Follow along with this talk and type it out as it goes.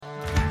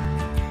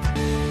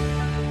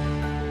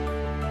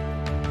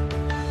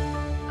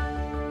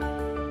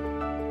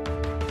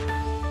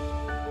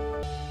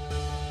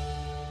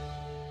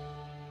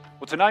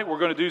tonight we're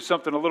going to do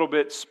something a little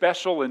bit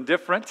special and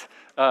different.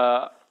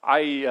 I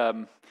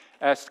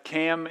asked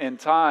Cam and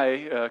Ty,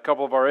 a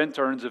couple of our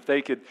interns, if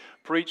they could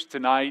preach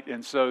tonight,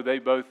 and so they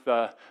both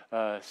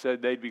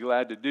said they'd be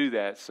glad to do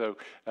that. So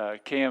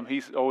Cam,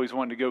 he's always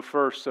wanted to go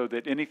first, so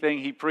that anything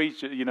he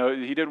preached, he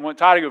didn't want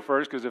Ty to go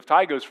first, because if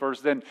Ty goes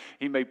first, then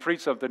he may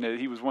preach something that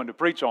he was wanting to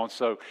preach on.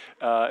 So,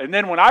 and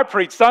then when I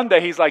preached Sunday,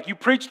 he's like, "You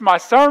preached my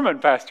sermon,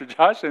 Pastor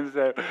Josh," and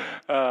so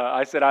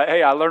I said,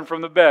 "Hey, I learned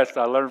from the best.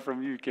 I learned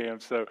from you, Cam."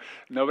 So,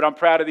 no, but I'm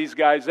proud of these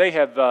guys.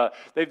 They've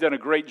done a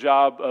great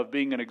job of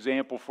being an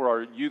example for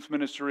our youth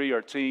ministry,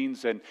 our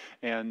teens, and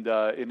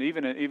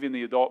even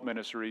the adult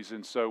ministries,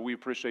 and so we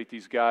appreciate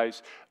these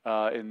guys,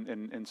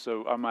 and so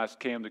I'm going to ask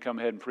Cam to come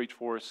ahead and preach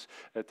for us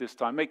at this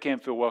time. Make Cam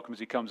feel welcome as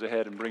he comes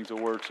ahead and brings a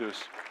word to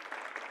us.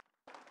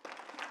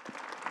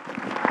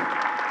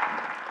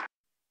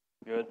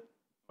 Good?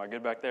 Am I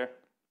good back there?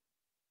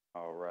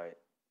 All right.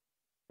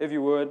 If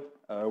you would,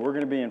 we're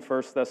going to be in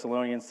 1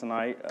 Thessalonians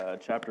tonight,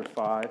 chapter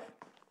 5.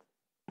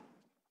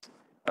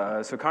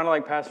 So kind of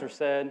like Pastor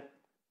said,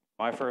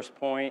 my first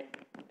point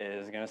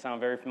is going to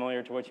sound very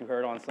familiar to what you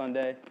heard on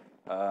Sunday.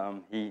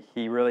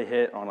 He really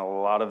hit on a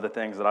lot of the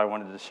things that I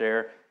wanted to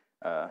share.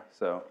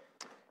 But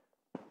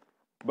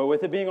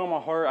with it being on my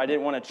heart, I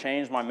didn't want to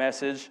change my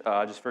message.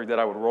 I just figured that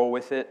I would roll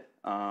with it.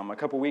 A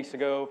couple weeks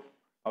ago,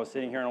 I was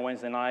sitting here on a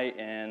Wednesday night,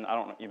 and I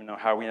don't even know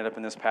how we ended up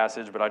in this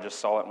passage, but I just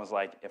saw it and was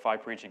like, if I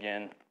preach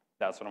again,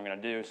 that's what I'm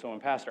going to do. So when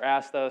Pastor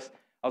asked us,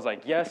 I was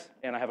like, yes,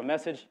 and I have a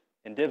message,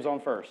 and dibs on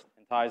first.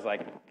 And Ty's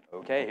like,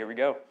 okay, here we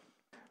go.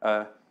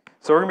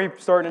 So we're going to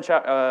be starting in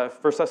 1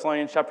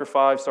 Thessalonians chapter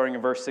 5, starting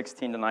in verse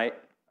 16 tonight.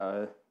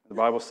 The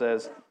Bible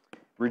says,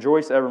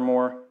 "Rejoice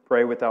evermore,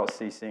 pray without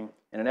ceasing,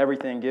 and in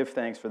everything give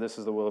thanks, for this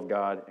is the will of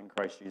God in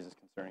Christ Jesus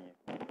concerning you."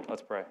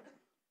 Let's pray.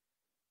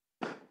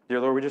 Dear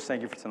Lord, we just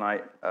thank you for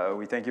tonight.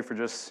 We thank you for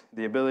just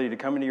the ability to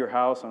come into your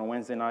house on a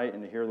Wednesday night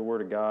and to hear the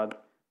word of God.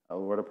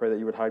 Lord, I pray that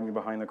you would hide me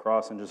behind the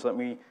cross and just let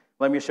me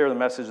share the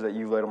message that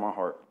you've laid on my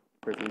heart.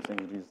 I pray for these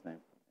things in Jesus'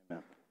 name.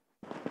 Amen.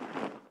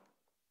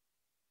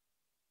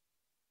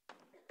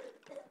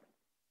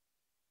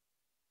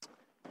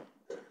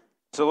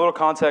 So a little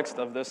context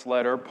of this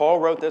letter. Paul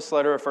wrote this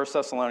letter of 1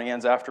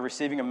 Thessalonians after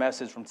receiving a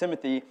message from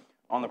Timothy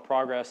on the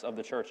progress of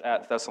the church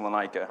at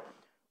Thessalonica.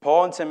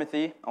 Paul and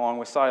Timothy, along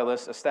with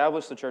Silas,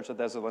 established the church at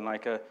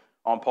Thessalonica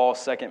on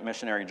Paul's second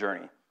missionary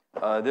journey.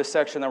 This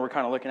section that we're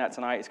kind of looking at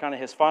tonight is kind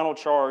of his final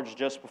charge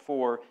just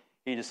before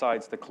he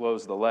decides to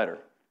close the letter.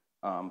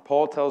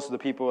 Paul tells the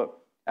people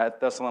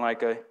at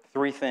Thessalonica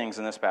three things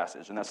in this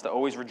passage, and that's to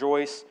always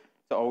rejoice,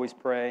 to always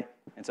pray,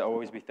 and to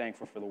always be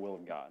thankful for the will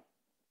of God.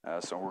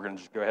 So we're going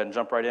to just go ahead and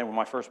jump right in with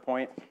my first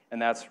point,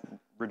 and that's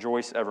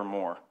rejoice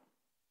evermore.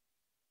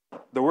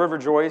 The word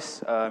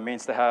rejoice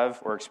means to have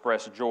or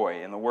express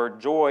joy, and the word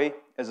joy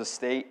is a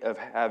state of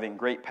having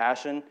great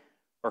passion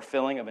or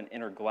feeling of an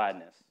inner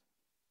gladness.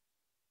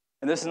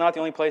 And this is not the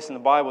only place in the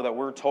Bible that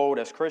we're told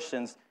as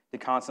Christians to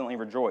constantly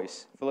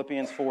rejoice.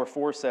 Philippians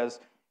 4:4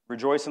 says,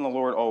 "Rejoice in the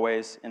Lord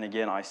always, and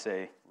again I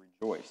say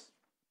rejoice."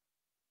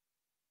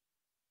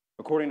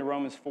 According to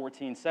Romans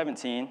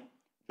 14:17,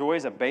 joy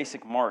is a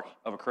basic mark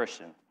of a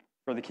Christian.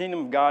 For the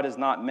kingdom of God is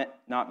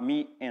not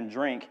meat and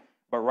drink,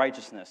 but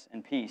righteousness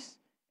and peace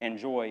and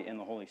joy in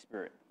the Holy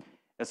Spirit.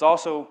 It's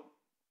also,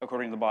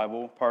 according to the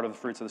Bible, part of the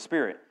fruits of the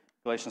Spirit.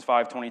 Galatians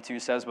 5:22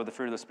 says, "But the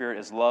fruit of the Spirit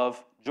is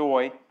love,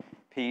 joy,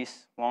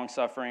 peace,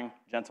 long-suffering,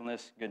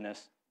 gentleness,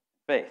 goodness,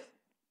 faith."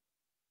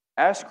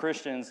 As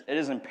Christians, it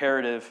is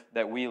imperative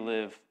that we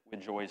live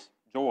with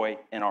joy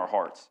in our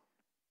hearts.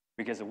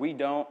 Because if we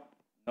don't,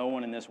 no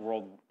one in this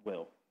world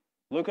will.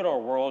 Look at our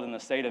world and the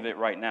state of it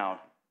right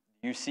now.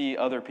 You see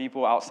other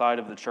people outside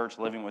of the church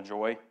living with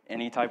joy,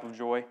 any type of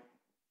joy.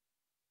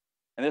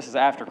 And this is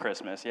after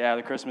Christmas. Yeah,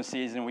 the Christmas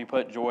season, we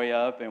put joy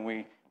up and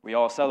we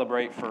all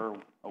celebrate for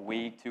a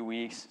week, 2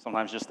 weeks,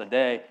 sometimes just a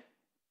day.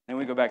 Then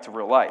we go back to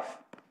real life.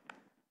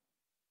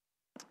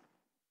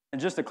 And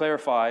just to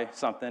clarify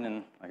something,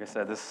 and like I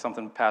said, this is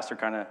something Pastor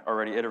kind of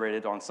already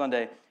iterated on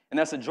Sunday, and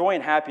that's that joy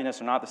and happiness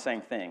are not the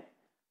same thing.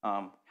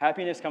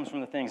 Happiness comes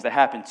from the things that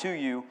happen to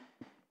you,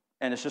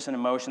 and it's just an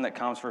emotion that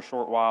comes for a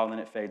short while and then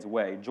it fades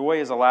away. Joy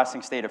is a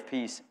lasting state of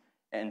peace,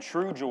 and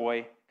true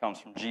joy comes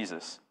from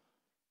Jesus.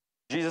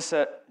 Jesus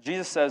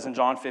says in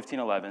John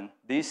 15:11,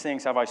 "These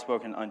things have I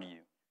spoken unto you,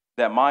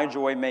 that my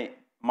joy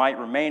might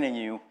remain in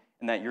you,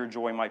 and that your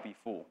joy might be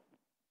full."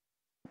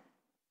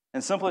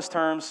 In simplest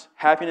terms,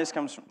 happiness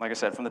comes, like I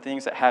said, from the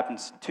things that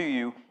happens to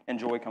you, and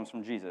joy comes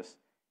from Jesus.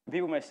 And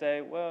people may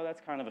say, well,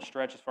 that's kind of a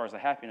stretch as far as the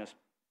happiness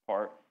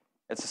part.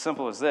 It's as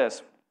simple as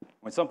this.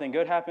 When something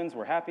good happens,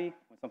 we're happy.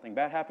 When something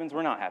bad happens,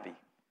 we're not happy,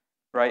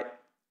 right?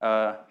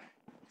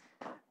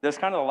 That's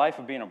kind of the life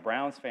of being a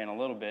Browns fan a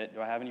little bit.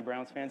 Do I have any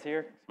Browns fans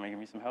here? Somebody give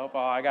me some help? Oh,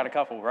 I got a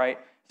couple, right?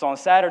 So on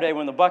Saturday,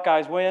 when the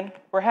Buckeyes win,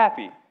 we're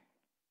happy.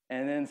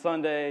 And then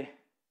Sunday,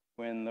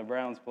 when the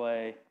Browns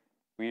play,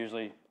 we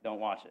usually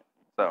don't watch it.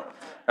 So,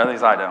 at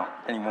least I don't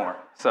anymore.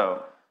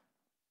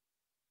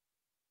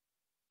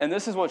 And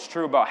this is what's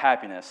true about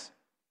happiness.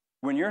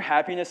 When your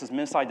happiness is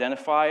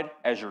misidentified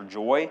as your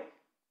joy,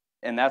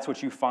 and that's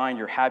what you find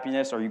your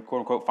happiness, or you quote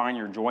unquote find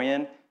your joy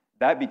in,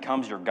 that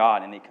becomes your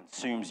God and it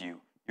consumes you.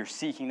 You're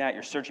seeking that,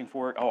 you're searching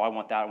for it. Oh, I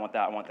want that, I want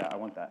that, I want that, I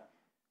want that.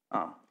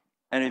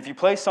 And if you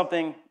place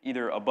something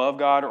either above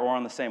God or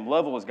on the same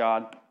level as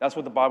God, that's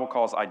what the Bible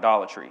calls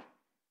idolatry.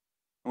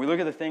 When we look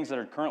at the things that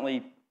are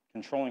currently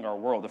controlling our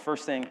world, the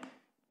first thing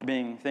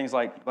being things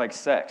like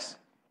sex.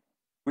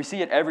 We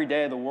see it every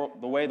day, the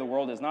way the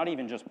world is not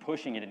even just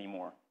pushing it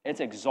anymore. It's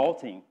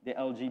exalting the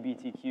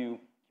LGBTQ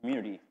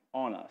community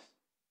on us,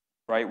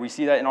 right? We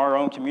see that in our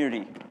own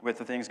community with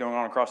the things going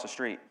on across the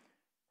street,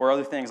 or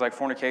other things like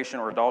fornication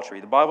or adultery.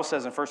 The Bible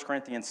says in 1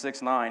 Corinthians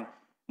 6:9,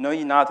 "Know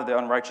ye not that the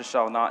unrighteous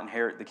shall not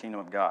inherit the kingdom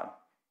of God?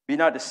 Be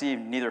not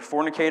deceived, neither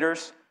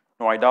fornicators,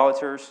 nor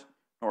idolaters,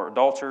 nor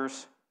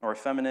adulterers, nor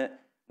effeminate,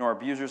 nor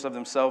abusers of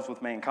themselves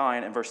with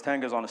mankind." And verse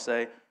 10 goes on to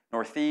say,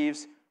 "Nor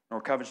thieves,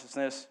 nor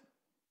covetousness,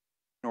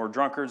 nor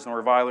drunkards, nor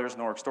revilers,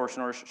 nor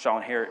extortioners shall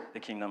inherit the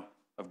kingdom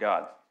of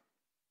God."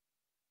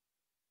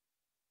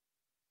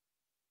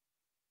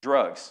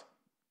 Drugs.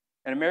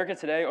 In America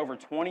today, over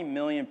 20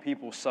 million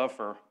people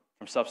suffer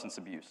from substance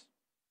abuse.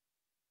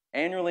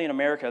 Annually in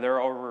America, there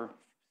are over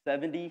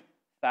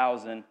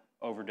 70,000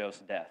 overdose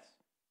deaths.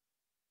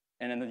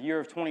 And in the year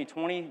of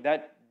 2020,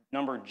 that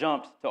number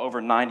jumped to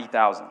over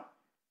 90,000.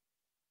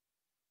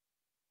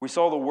 We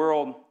saw the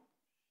world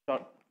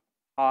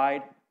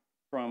hide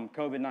from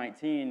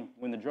COVID-19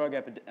 when the drug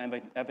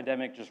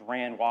epidemic just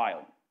ran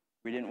wild.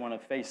 We didn't want to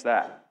face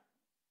that.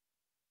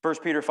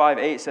 1 Peter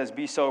 5:8 says,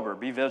 "Be sober,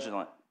 be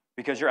vigilant,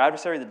 because your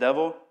adversary the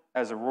devil,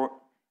 as a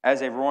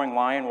roaring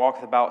lion,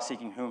 walketh about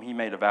seeking whom he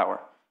may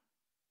devour."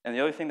 And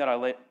the other thing that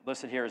I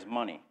listed here is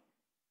money.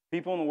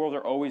 People in the world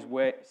are always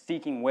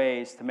seeking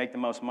ways to make the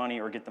most money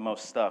or get the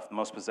most stuff, the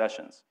most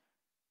possessions.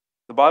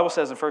 The Bible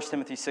says in 1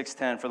 Timothy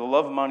 6:10, "For the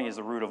love of money is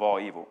the root of all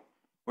evil,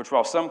 which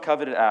while some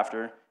coveted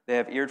after, they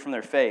have erred from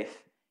their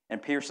faith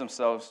and pierced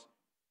themselves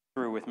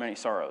through with many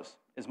sorrows."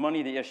 Is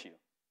money the issue?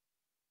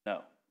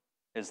 No.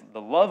 Is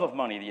the love of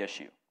money the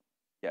issue?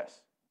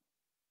 Yes.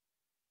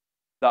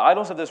 The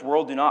idols of this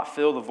world do not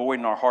fill the void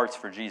in our hearts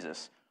for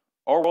Jesus.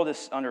 Our world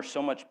is under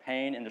so much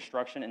pain and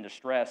destruction and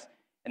distress,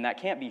 and that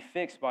can't be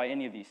fixed by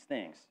any of these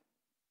things.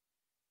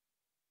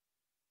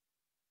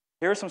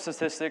 Here are some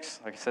statistics,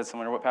 like I said,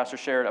 similar to what Pastor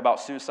shared, about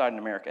suicide in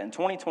America. In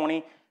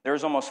 2020, there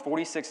was almost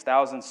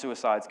 46,000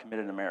 suicides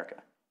committed in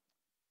America.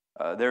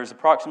 There's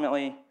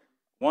approximately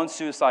one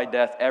suicide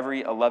death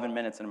every 11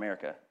 minutes in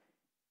America.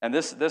 And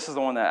this is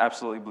the one that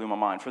absolutely blew my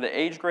mind. For the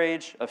age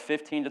grade of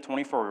 15 to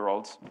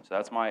 24-year-olds, so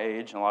that's my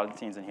age and a lot of the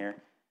teens in here,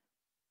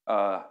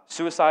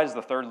 suicide is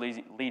the third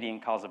leading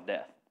cause of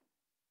death.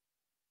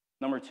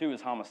 Number 2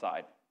 is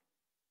homicide.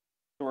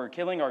 So we're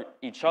killing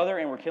each other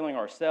and we're killing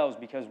ourselves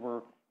because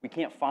we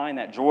can't find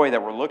that joy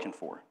that we're looking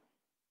for.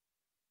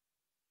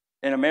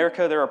 In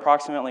America, there are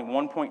approximately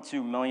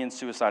 1.2 million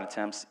suicide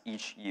attempts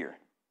each year.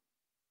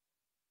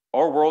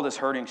 Our world is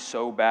hurting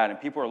so bad,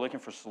 and people are looking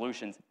for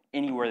solutions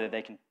anywhere that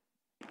they can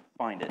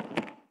find it,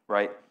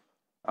 right?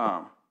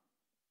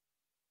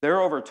 There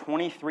are over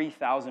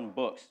 23,000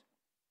 books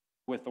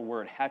with the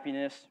word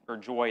happiness or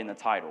joy in the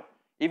title.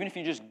 Even if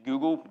you just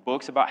Google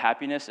books about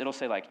happiness, it'll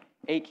say like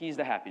 8 keys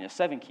to happiness,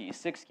 7 keys,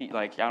 6 keys.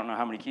 Like, I don't know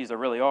how many keys there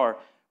really are,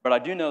 but I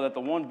do know that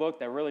the one book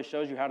that really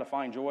shows you how to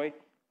find joy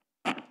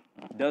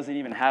doesn't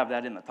even have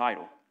that in the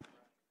title.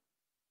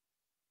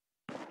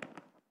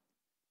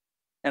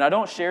 And I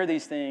don't share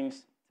these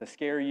things to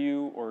scare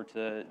you or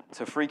to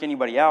freak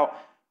anybody out,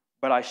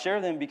 but I share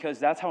them because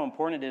that's how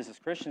important it is as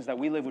Christians that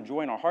we live with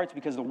joy in our hearts,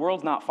 because the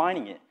world's not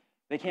finding it.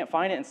 They can't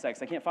find it in sex.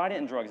 They can't find it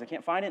in drugs. They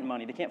can't find it in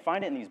money. They can't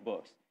find it in these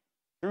books.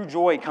 True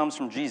joy comes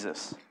from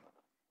Jesus.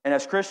 And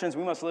as Christians,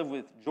 we must live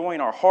with joy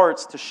in our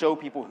hearts to show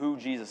people who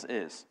Jesus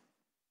is.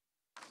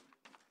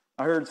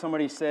 I heard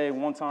somebody say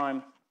one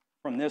time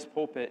from this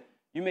pulpit,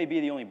 you may be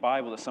the only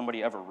Bible that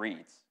somebody ever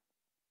reads.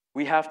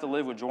 We have to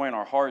live with joy in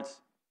our hearts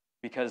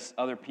because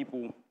other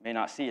people may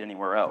not see it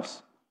anywhere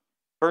else.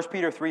 1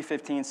 Peter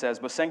 3:15 says,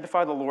 "But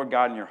sanctify the Lord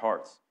God in your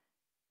hearts,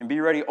 and be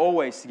ready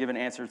always to give an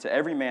answer to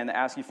every man that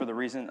asks you for the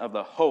reason of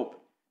the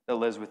hope that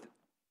lives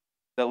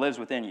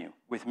within you,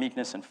 with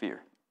meekness and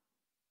fear."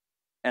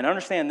 And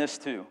understand this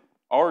too.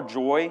 Our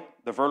joy,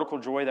 the vertical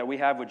joy that we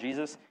have with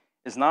Jesus,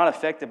 is not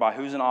affected by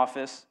who's in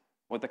office,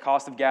 what the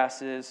cost of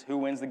gas is, who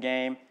wins the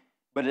game,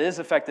 but it is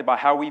affected by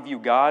how we view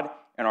God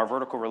and our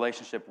vertical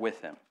relationship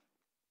with Him.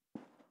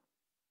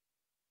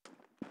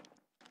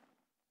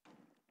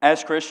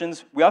 As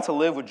Christians, we ought to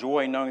live with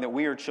joy knowing that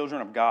we are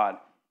children of God,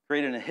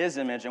 created in His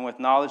image, and with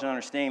knowledge and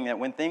understanding that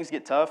when things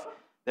get tough,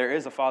 there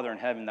is a Father in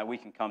heaven that we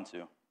can come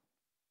to.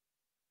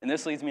 And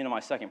this leads me to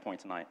my second point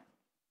tonight,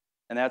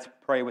 and that's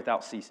pray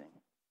without ceasing.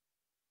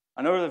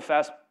 I know over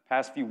the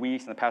past few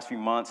weeks and the past few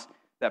months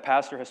that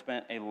Pastor has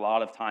spent a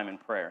lot of time in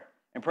prayer.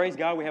 And praise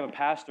God, we have a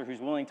pastor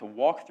who's willing to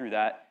walk through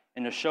that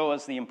and to show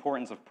us the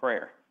importance of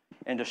prayer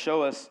and to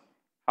show us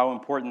how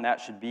important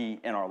that should be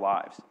in our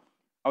lives.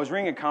 I was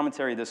reading a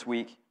commentary this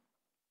week,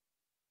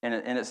 and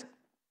it's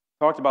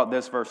talked about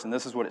this verse, and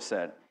this is what it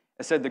said.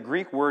 It said the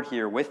Greek word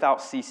here,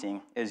 without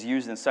ceasing, is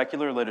used in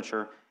secular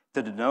literature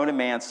to denote a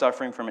man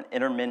suffering from an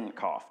intermittent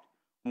cough,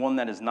 one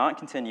that is not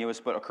continuous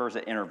but occurs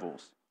at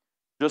intervals.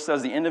 Just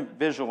as the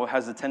individual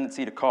has the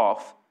tendency to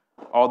cough,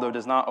 although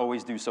does not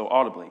always do so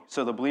audibly,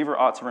 so the believer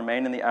ought to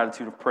remain in the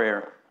attitude of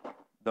prayer,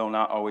 though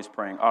not always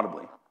praying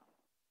audibly.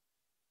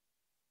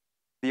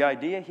 The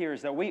idea here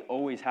is that we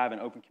always have an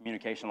open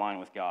communication line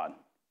with God.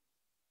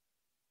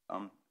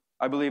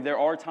 I believe there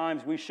are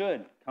times we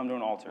should come to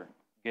an altar,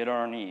 get on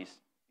our knees,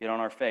 get on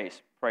our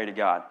face, pray to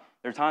God.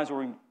 There are times where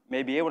we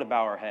may be able to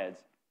bow our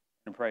heads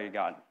and pray to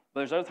God.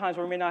 But there's other times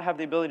where we may not have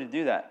the ability to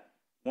do that.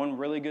 One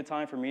really good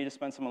time for me to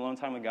spend some alone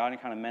time with God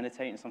and kind of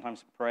meditate and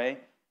sometimes pray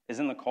is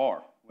in the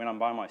car when I'm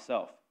by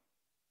myself.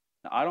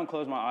 Now, I don't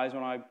close my eyes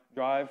when I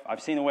drive.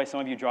 I've seen the way some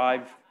of you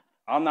drive.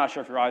 I'm not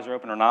sure if your eyes are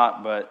open or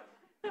not, but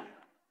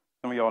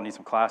some of y'all need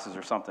some classes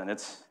or something.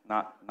 It's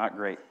not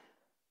great.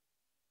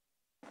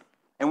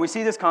 And we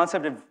see this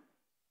concept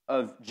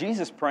of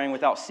Jesus praying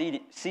without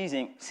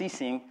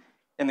ceasing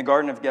in the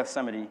Garden of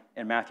Gethsemane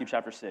in Matthew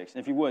chapter 6.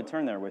 And if you would,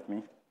 turn there with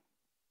me.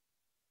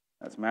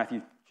 That's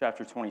Matthew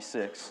chapter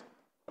 26,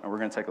 and we're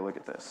going to take a look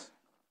at this.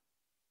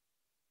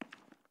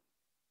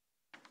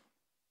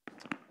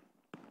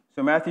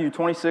 So Matthew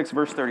 26,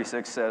 verse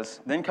 36 says,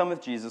 Then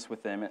cometh Jesus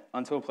with them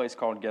unto a place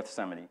called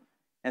Gethsemane,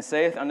 and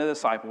saith unto the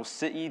disciples,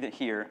 Sit ye that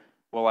here,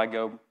 while I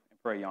go and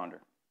pray yonder.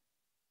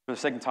 For the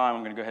second time,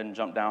 I'm going to go ahead and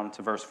jump down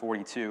to verse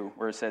 42,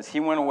 where it says, He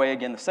went away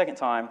again the second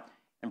time,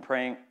 and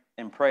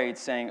prayed,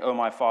 saying, O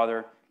my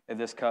Father, if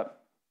this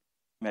cup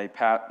may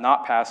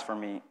not pass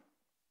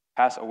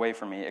away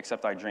from me,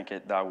 except I drink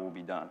it, thy will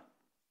be done.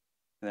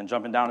 And then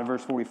jumping down to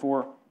verse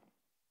 44,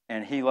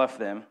 and he left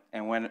them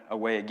and went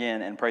away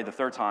again and prayed the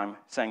third time,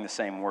 saying the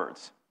same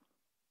words.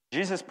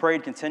 Jesus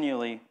prayed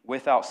continually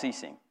without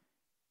ceasing.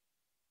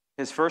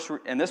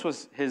 And this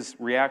was his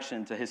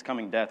reaction to his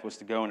coming death, was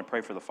to go and to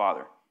pray for the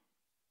Father.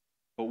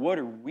 But what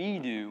do we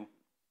do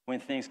when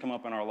things come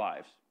up in our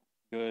lives?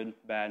 Good,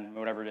 bad,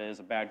 whatever it is,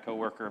 a bad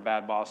coworker, a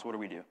bad boss, what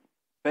do?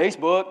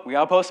 Facebook, we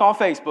got to post on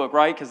Facebook,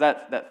 right? Because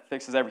that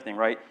fixes everything,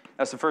 right?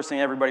 That's the first thing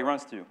everybody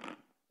runs to.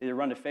 They either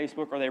run to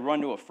Facebook or they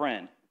run to a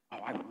friend. Oh,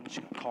 I'm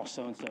just going to call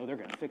so-and-so. They're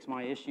going to fix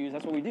my issues.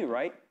 That's what we do,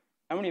 right?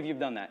 How many of you have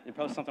done that? You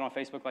post something on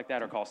Facebook like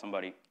that or call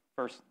somebody?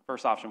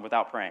 First option,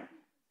 without praying.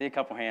 See a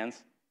couple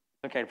hands.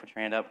 It's okay to put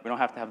your hand up. We don't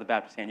have to have the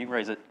Baptist hand. You can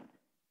raise it.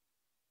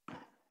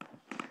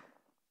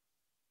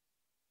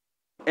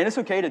 And it's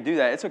okay to do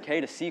that. It's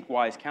okay to seek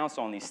wise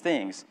counsel on these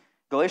things.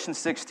 Galatians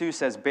 6:2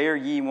 says, Bear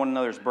ye one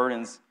another's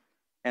burdens,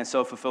 and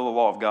so fulfill the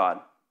law of God.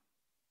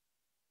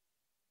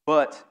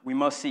 But we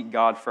must seek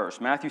God first.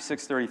 Matthew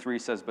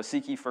 6:33 says, But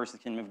seek ye first the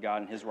kingdom of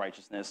God and his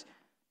righteousness,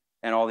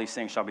 and all these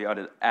things shall be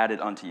added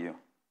unto you.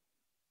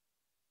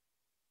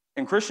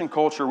 In Christian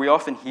culture, we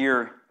often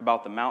hear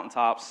about the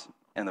mountaintops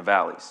and the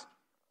valleys.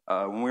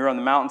 When we're on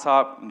the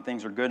mountaintop and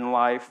things are good in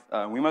life,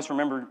 we must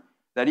remember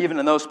that even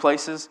in those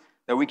places,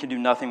 that we can do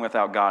nothing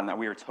without God and that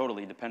we are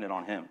totally dependent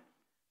on him.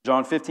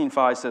 John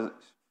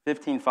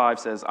 15:5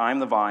 says, I am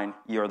the vine,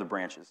 ye are the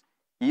branches.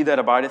 He that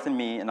abideth in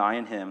me, and I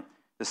in him,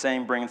 the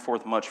same bringeth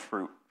forth much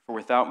fruit, for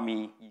without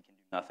me ye can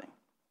do nothing.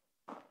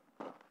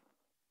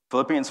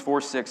 Philippians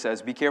 4:6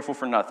 says, Be careful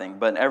for nothing,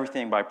 but in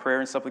everything by prayer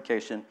and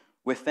supplication,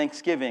 with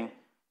thanksgiving,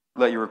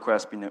 let your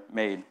requests be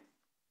made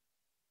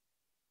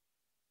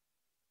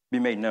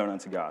known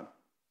unto God.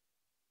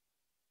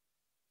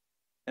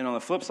 And on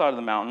the flip side of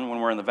the mountain, when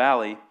we're in the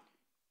valley,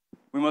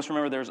 we must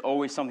remember there's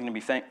always something to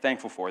be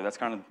thankful for. That's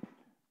kind of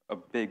a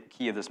big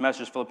key of this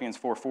message. Philippians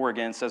 4:4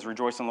 again says,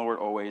 Rejoice in the Lord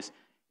always,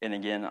 and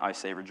again I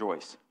say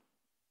rejoice.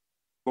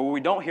 But what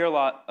we don't hear a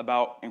lot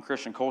about in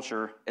Christian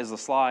culture is the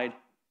slide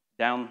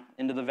down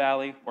into the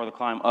valley or the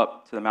climb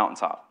up to the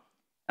mountaintop.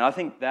 And I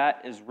think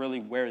that is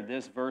really where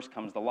this verse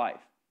comes to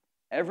life.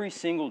 Every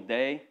single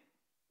day,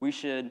 we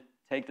should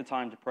take the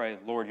time to pray,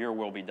 Lord, your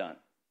will be done.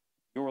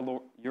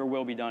 Your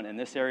will be done in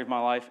this area of my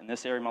life, in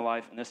this area of my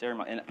life, in this area of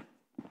my in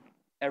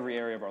every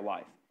area of our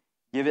life.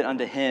 Give it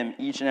unto him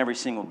each and every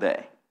single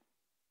day.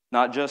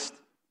 Not just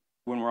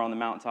when we're on the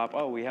mountaintop,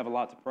 oh, we have a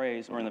lot to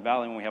praise, or in the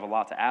valley when we have a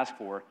lot to ask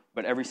for,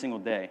 but every single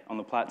day on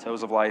the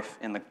plateaus of life,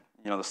 in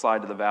the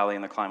slide to the valley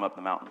and the climb up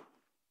the mountain.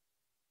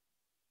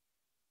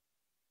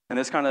 And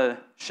this kind of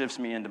shifts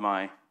me into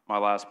my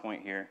last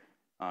point here,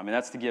 and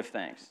that's to give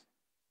thanks.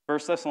 1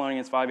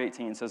 Thessalonians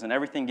 5:18 says, In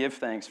everything give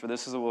thanks, for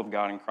this is the will of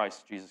God in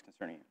Christ Jesus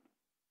concerning you.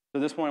 So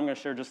at this point, I'm going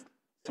to share just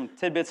some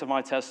tidbits of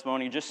my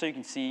testimony, just so you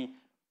can see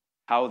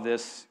how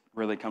this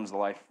really comes to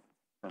life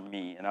for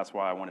me, and that's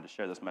why I wanted to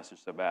share this message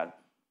so bad.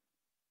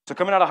 So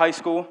coming out of high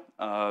school,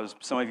 as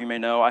some of you may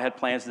know, I had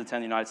plans to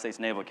attend the United States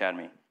Naval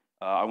Academy.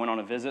 I went on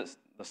a visit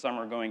the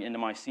summer going into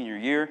my senior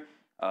year,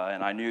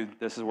 and I knew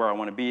this is where I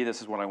want to be,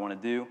 this is what I want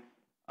to do.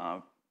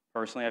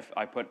 Personally,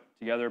 I put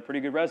together a pretty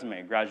good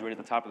resume, graduated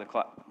at the top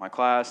of my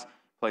class,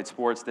 played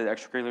sports, did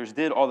extracurriculars,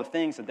 did all the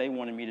things that they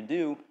wanted me to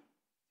do to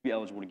be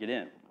eligible to get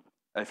in.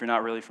 If you're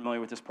not really familiar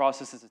with this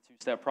process, it's a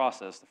two-step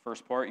process. The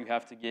first part, you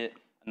have to get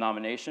a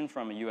nomination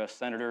from a U.S.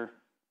 senator,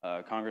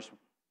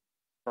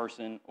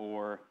 congressperson,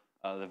 or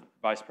the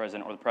vice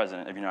president or the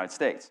president of the United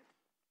States.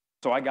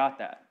 So I got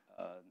that.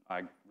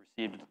 I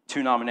received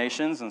 2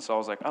 nominations, and so I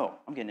was like, oh,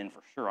 I'm getting in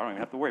for sure. I don't even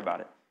have to worry about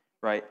it,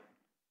 right?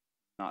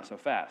 Not so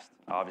fast.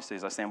 Obviously,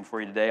 as I stand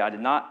before you today, I did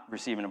not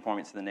receive an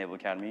appointment to the Naval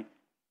Academy.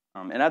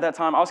 And at that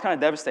time, I was kind of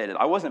devastated.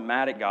 I wasn't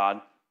mad at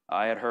God.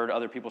 I had heard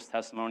other people's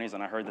testimonies,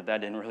 and I heard that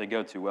didn't really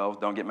go too well.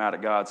 Don't get mad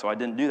at God, so I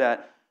didn't do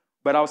that.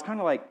 But I was kind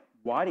of like,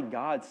 why did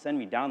God send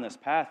me down this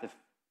path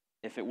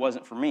if it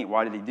wasn't for me?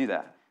 Why did he do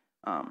that?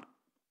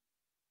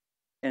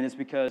 And it's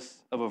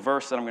because of a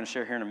verse that I'm going to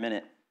share here in a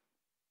minute.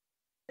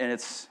 And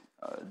it's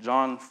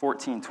John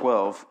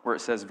 14:12, where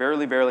it says,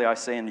 "Verily, verily, I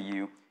say unto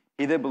you,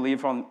 he that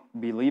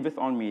believeth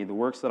on me, the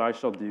works that I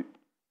shall do,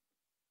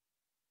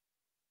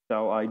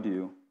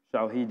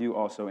 shall he do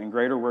also. And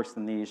greater works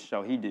than these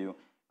shall he do,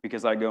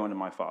 because I go unto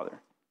my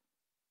Father."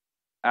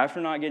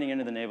 After not getting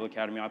into the Naval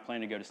Academy, I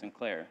planned to go to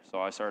Sinclair.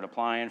 So I started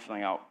applying,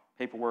 filling out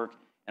paperwork,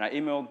 and I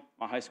emailed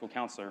my high school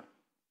counselor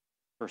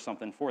for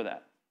something for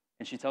that.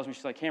 And she tells me,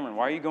 she's like, "Cameron,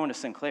 why are you going to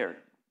Sinclair?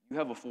 You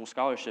have a full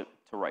scholarship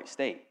to Wright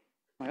State."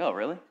 I'm like, "Oh,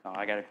 really? Oh,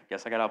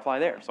 guess I got to apply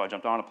there." So I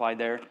jumped on, applied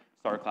there,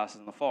 started classes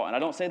in the fall. And I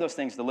don't say those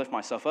things to lift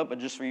myself up, but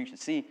just for you to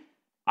see,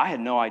 I had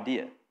no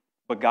idea.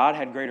 But God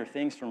had greater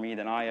things for me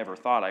than I ever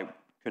thought I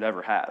could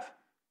ever have.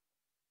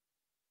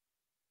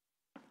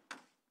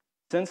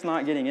 Since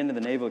not getting into the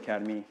Naval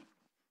Academy,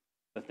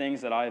 the things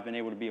that I have been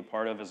able to be a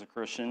part of as a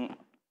Christian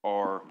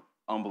are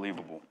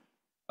unbelievable.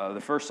 The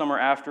first summer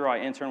after, I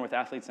interned with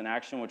Athletes in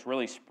Action, which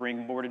really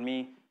springboarded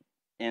me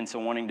into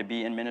wanting to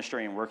be in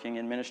ministry and working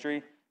in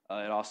ministry.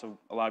 It also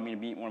allowed me to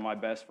meet one of my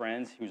best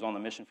friends who's on the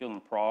mission field in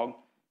Prague.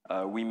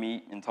 We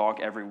meet and talk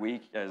every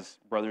week as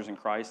brothers in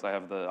Christ. I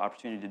have the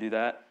opportunity to do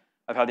that.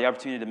 I've had the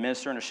opportunity to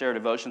minister and to share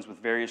devotions with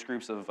various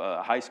groups of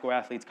high school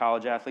athletes,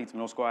 college athletes,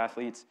 middle school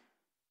athletes.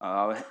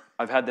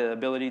 I've had the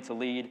ability to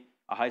lead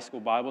a high school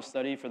Bible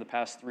study for the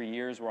past 3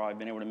 years where I've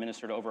been able to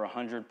minister to over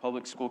 100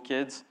 public school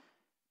kids.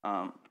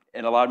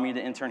 It allowed me to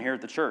intern here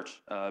at the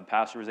church.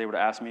 Pastor was able to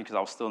ask me because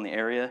I was still in the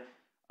area.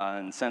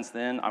 And since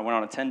then, I went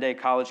on a 10-day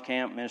college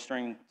camp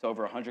ministering to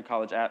over 100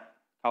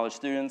 college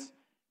students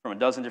from a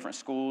dozen different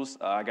schools.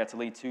 I got to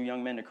lead 2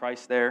 young men to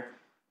Christ there.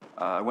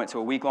 I went to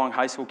a week-long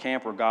high school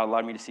camp where God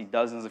allowed me to see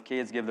dozens of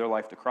kids give their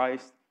life to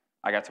Christ.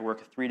 I got to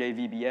work a 3-day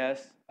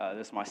VBS.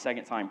 This is my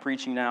second time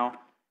preaching now.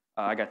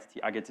 I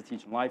get to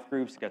teach in life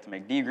groups, get to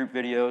make D group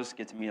videos,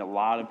 get to meet a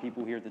lot of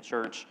people here at the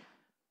church.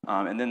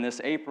 And then this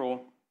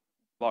April,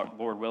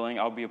 Lord willing,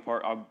 I'll be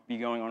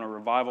going on a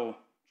revival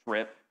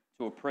trip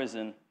to a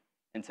prison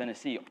in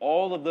Tennessee.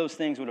 All of those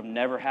things would have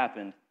never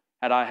happened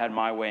had I had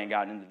my way and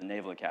gotten into the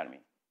Naval Academy.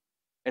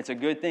 It's a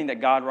good thing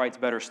that God writes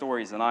better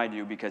stories than I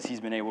do because he's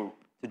been able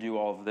to do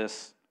all of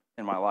this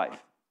in my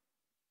life.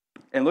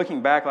 And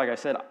looking back, like I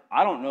said,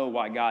 I don't know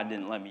why God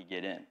didn't let me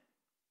get in.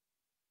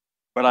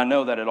 But I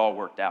know that it all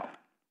worked out.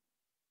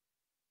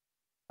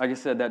 Like I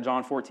said, that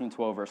John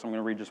 14:12 verse, I'm going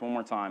to read just one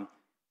more time.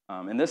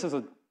 And this is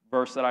a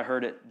verse that I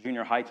heard at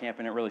junior high camp,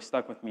 and it really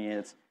stuck with me.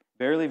 It's,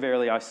 "Verily,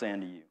 verily, I say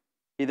unto you,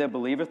 he that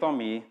believeth on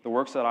me, the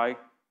works that I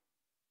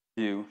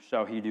do,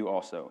 shall he do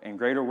also. And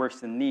greater works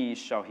than these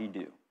shall he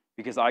do,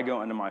 because I go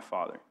unto my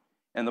Father."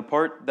 And the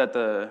part that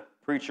the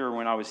preacher,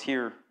 when I was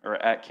here, or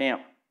at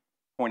camp,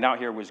 pointed out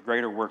here was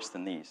greater works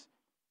than these.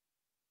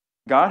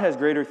 God has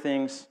greater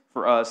things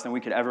for us than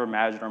we could ever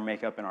imagine or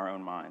make up in our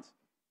own minds.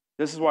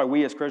 This is why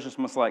we as Christians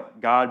must let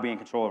God be in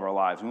control of our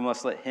lives. We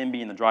must let him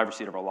be in the driver's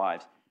seat of our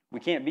lives. We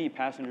can't be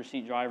passenger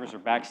seat drivers or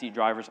backseat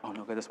drivers. "Oh,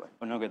 no, go this way.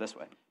 Oh, no, go this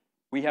way."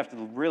 We have to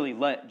really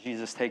let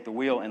Jesus take the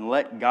wheel and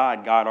let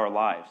God guide our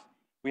lives.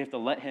 We have to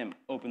let him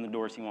open the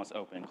doors he wants to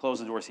open and close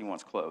the doors he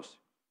wants closed.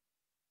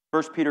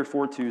 1 Peter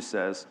 4:2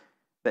 says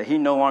that he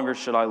no longer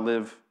should I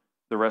live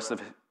the rest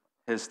of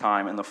his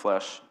time in the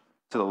flesh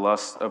to the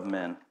lust of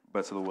men,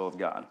 but to the will of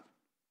God.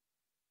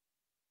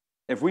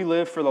 If we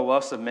live for the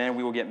lust of men,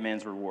 we will get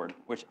men's reward,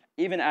 which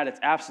even at its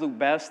absolute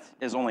best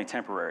is only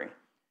temporary.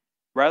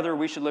 Rather,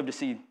 we should live to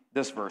see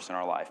this verse in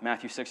our life,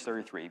 Matthew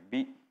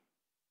 6:33.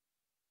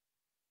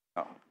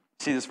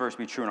 See this verse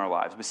be true in our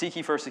lives. "But seek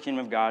ye first the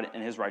kingdom of God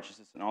and his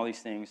righteousness, and all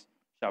these things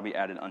shall be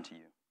added unto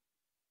you."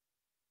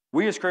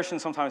 We as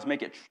Christians sometimes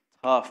make it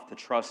tough to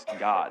trust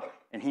God,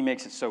 and he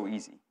makes it so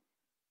easy.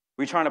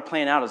 We're trying to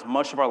plan out as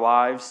much of our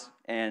lives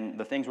and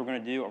the things we're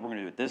going to do, or we're going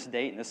to do it this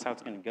date, and this is how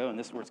it's going to go, and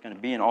this is where it's going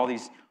to be, and all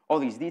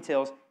these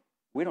details.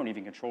 We don't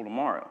even control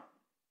tomorrow.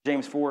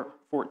 James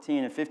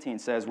 4:14 and 15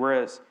 says,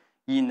 "Whereas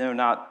ye know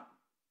not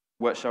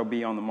what shall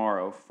be on the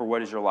morrow, for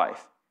what is your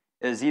life?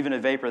 It is even a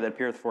vapor that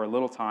appeareth for a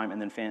little time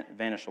and then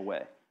vanish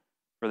away.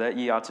 For that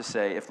ye ought to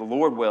say, if the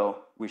Lord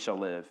will, we shall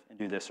live and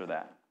do this or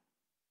that."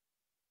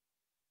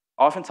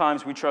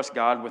 Oftentimes, we trust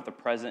God with the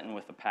present and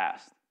with the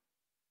past.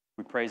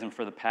 We praise him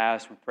for the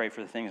past, we pray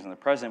for the things in the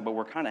present, but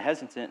we're kind of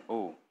hesitant.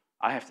 "Oh,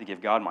 I have to give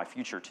God my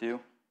future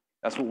too."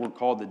 That's what we're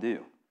called to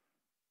do.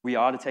 We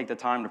ought to take the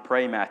time to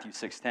pray Matthew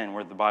 6:10,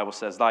 where the Bible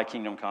says, "Thy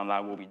kingdom come, thy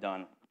will be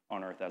done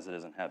on earth as it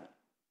is in heaven."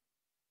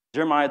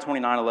 Jeremiah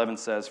 29:11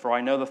 says, "For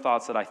I know the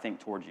thoughts that I think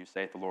toward you,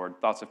 saith the Lord,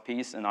 thoughts of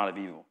peace and not of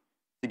evil,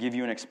 to give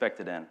you an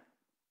expected end."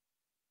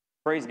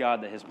 Praise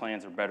God that his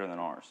plans are better than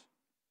ours.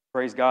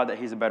 Praise God that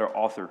he's a better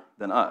author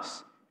than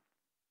us.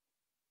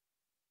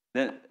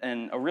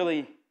 And a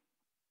really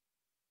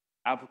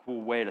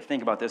applicable way to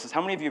think about this is,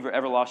 how many of you have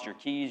ever lost your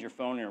keys, your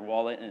phone, or your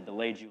wallet, and it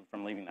delayed you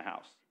from leaving the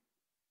house?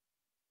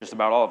 Just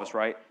about all of us,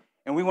 right?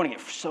 And we want to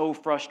get so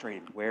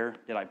frustrated. Where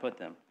did I put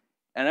them?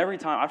 And every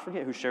time, I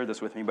forget who shared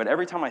this with me, but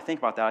every time I think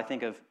about that, I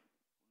think of,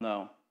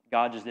 no,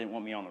 God just didn't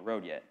want me on the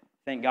road yet.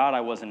 Thank God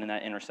I wasn't in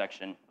that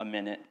intersection a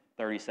minute,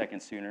 30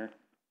 seconds sooner.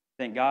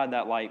 Thank God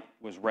that light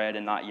was red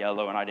and not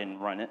yellow and I didn't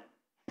run it.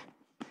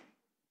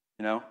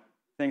 You know,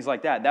 things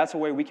like that. That's a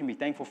way we can be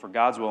thankful for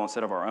God's will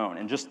instead of our own,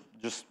 and just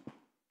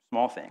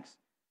small things.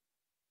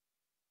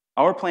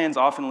 Our plans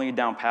often lead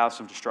down paths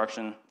of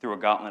destruction through a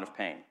gauntlet of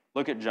pain.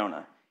 Look at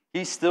Jonah.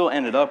 He still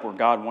ended up where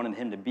God wanted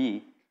him to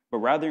be, but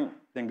rather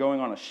than going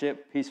on a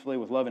ship peacefully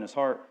with love in his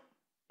heart,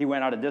 he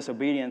went out of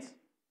disobedience,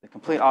 the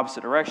complete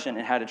opposite direction,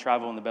 and had to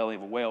travel in the belly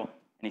of a whale,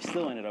 and he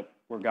still ended up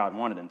where God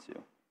wanted him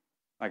to.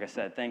 Like I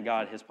said, thank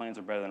God his plans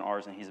are better than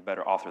ours, and he's a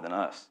better author than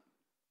us.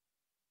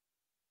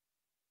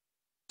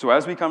 So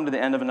as we come to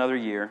the end of another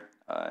year,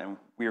 and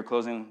we are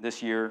closing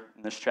this year,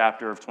 in this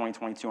chapter of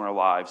 2022 in our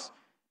lives,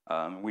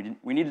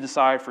 we need to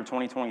decide for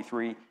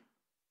 2023,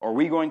 are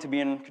we going to be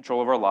in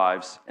control of our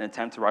lives and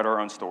attempt to write our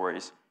own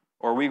stories,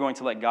 or are we going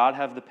to let God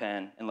have the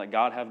pen and let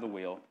God have the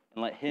wheel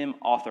and let him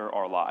author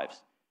our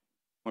lives?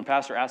 When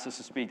Pastor asked us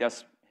to speak,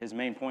 that's his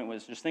main point,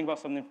 was just think about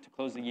something to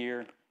close the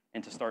year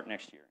and to start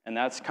next year. And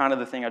that's kind of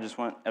the thing I just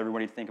want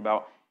everybody to think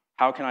about.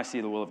 How can I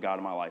see the will of God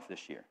in my life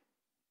this year?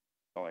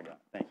 That's all I got.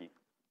 Thank you.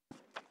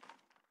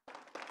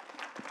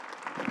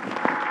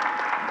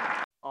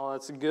 Oh,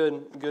 that's a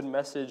good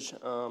message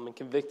and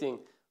convicting.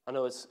 I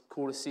know it's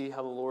cool to see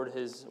how the Lord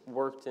has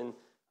worked and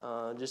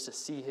just to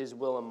see his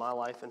will in my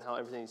life and how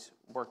everything's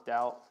worked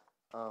out.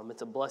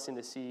 It's a blessing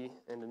to see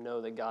and to know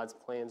that God's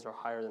plans are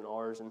higher than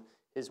ours and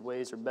his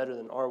ways are better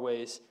than our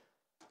ways.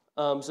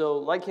 So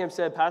like Cam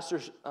said, Pastor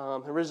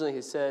originally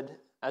has said,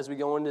 as we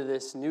go into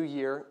this new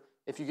year,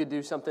 if you could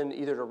do something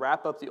either to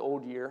wrap up the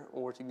old year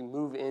or to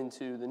move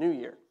into the new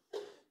year.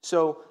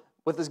 So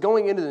with us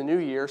going into the new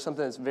year,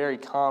 something that's very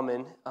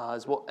common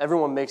is, well,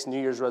 everyone makes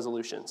New Year's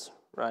resolutions,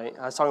 right?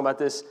 I was talking about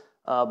this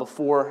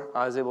before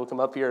I was able to come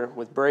up here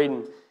with Braden,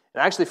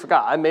 and I actually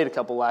forgot. I made a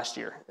couple last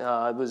year.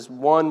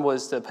 One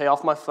was to pay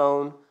off my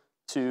phone,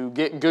 to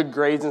get good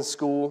grades in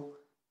school,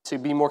 to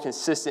be more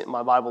consistent in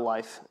my Bible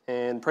life.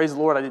 And praise the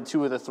Lord, I did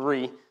 2 of the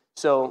 3.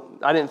 So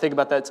I didn't think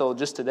about that till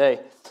just today.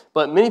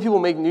 But many people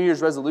make New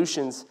Year's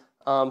resolutions.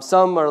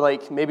 Some are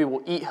like, maybe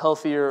we'll eat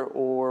healthier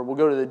or we'll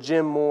go to the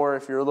gym more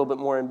if you're a little bit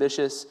more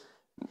ambitious.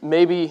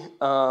 Maybe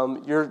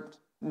your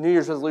New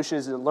Year's resolution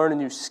is to learn a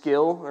new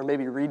skill or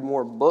maybe read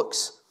more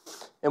books.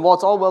 And while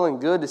it's all well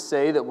and good to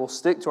say that we'll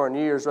stick to our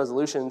New Year's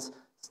resolutions,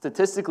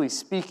 statistically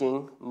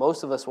speaking,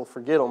 most of us will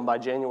forget them by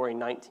January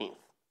 19th,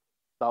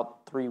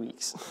 about 3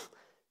 weeks.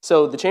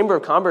 So the Chamber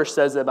of Commerce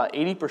says that about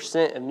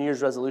 80% of New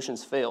Year's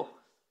resolutions fail.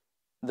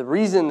 The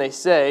reason they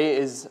say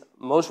is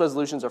most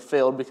resolutions are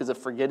failed because of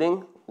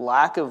forgetting,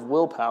 lack of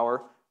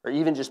willpower, or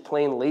even just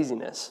plain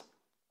laziness.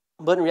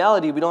 But in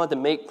reality, we don't have to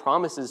make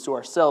promises to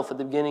ourselves at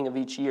the beginning of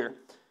each year.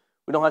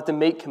 We don't have to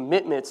make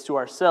commitments to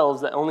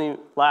ourselves that only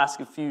last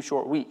a few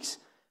short weeks.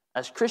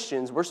 As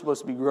Christians, we're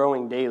supposed to be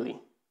growing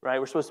daily, right?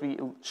 We're supposed to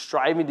be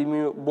striving to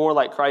be more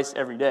like Christ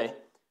every day.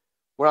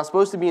 We're not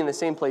supposed to be in the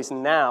same place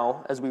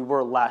now as we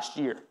were last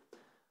year,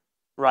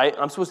 right?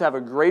 I'm supposed to have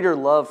a greater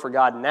love for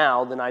God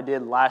now than I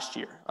did last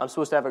year. I'm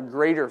supposed to have a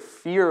greater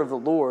fear of the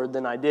Lord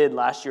than I did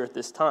last year at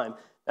this time.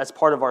 That's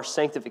part of our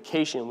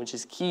sanctification, which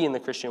is key in the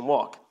Christian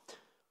walk.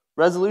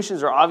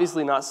 Resolutions are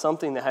obviously not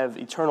something that have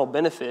eternal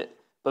benefit,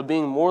 but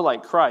being more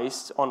like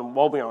Christ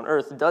while we're on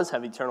earth does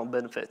have eternal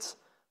benefits.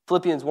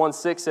 Philippians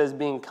 1:6 says,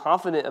 being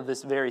confident of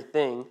this very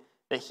thing,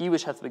 that he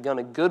which hath begun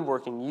a good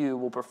work in you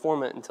will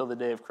perform it until the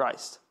day of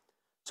Christ.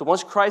 So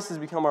once Christ has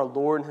become our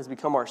Lord and has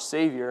become our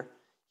Savior,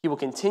 he will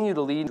continue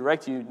to lead and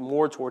direct you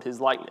more toward his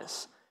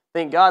likeness.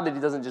 Thank God that he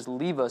doesn't just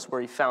leave us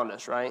where he found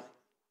us, right?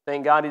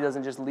 Thank God he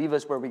doesn't just leave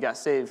us where we got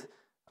saved.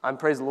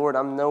 Praise the Lord,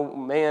 I'm no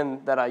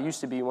man that I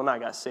used to be when I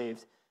got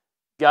saved.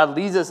 God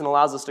leads us and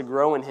allows us to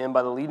grow in him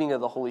by the leading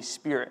of the Holy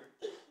Spirit.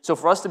 So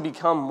for us to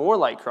become more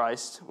like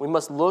Christ, we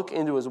must look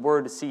into his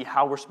word to see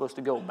how we're supposed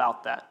to go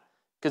about that.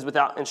 Because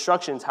without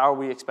instructions, how are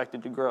we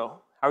expected to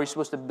grow? How are you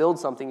supposed to build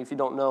something if you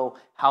don't know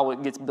how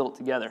it gets built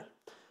together?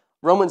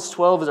 Romans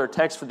 12 is our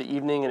text for the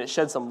evening, and it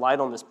sheds some light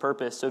on this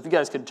purpose. So if you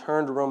guys could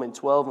turn to Romans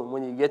 12, and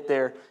when you get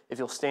there, if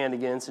you'll stand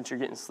again, since you're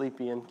getting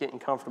sleepy and getting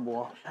comfortable,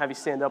 I'll have you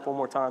stand up one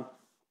more time.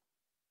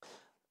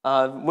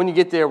 When you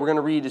get there, we're going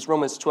to read, it's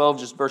Romans 12,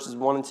 just verses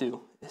 1 and 2.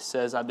 It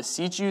says, I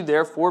beseech you,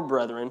 therefore,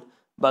 brethren,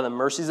 by the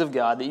mercies of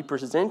God, that you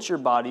present your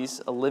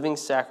bodies a living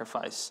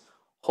sacrifice,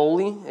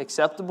 holy,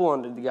 acceptable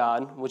unto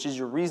God, which is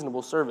your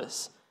reasonable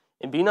service.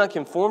 And be not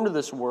conformed to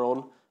this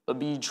world, but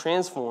be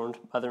transformed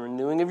by the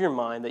renewing of your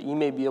mind, that ye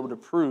may be able to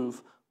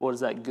prove what is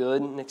that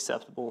good and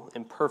acceptable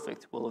and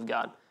perfect will of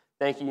God.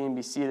 Thank you, you can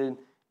be seated.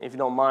 If you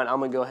don't mind, I'm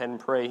going to go ahead and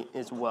pray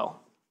as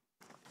well.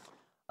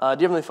 Dear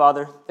Heavenly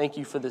Father, thank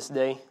you for this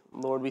day.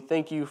 Lord, we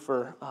thank you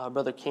for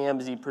Brother Cam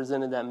as he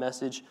presented that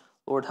message.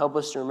 Lord, help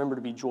us to remember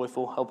to be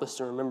joyful. Help us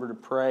to remember to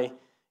pray.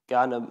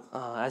 God,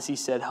 as he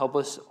said, help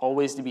us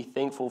always to be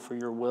thankful for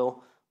your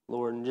will,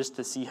 Lord, and just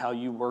to see how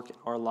you work in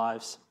our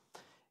lives.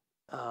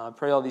 I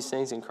pray all these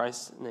things in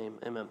Christ's name.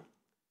 Amen.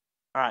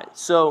 All right,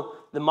 so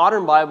the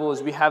modern Bible,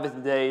 as we have it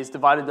today, is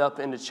divided up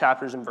into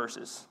chapters and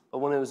verses. But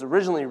when it was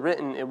originally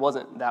written, it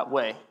wasn't that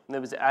way. And it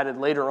was added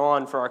later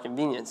on for our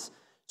convenience.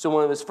 So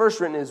when it was first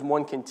written, it was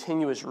one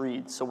continuous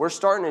read. So we're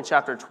starting in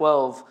chapter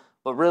 12,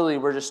 but really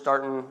we're just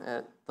starting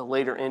at the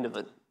later end of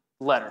the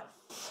letter.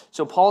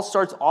 So Paul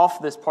starts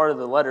off this part of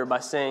the letter by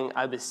saying,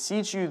 I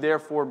beseech you,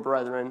 therefore,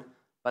 brethren,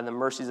 by the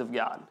mercies of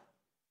God.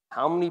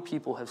 How many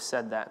people have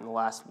said that in the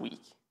last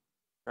week?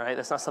 Right?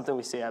 That's not something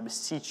we say, I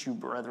beseech you,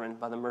 brethren,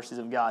 by the mercies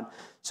of God.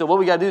 So what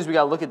we got to do is we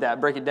got to look at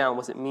that, break it down.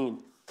 What's it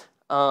mean?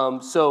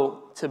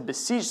 So to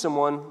beseech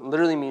someone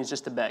literally means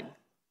just to beg.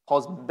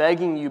 Paul's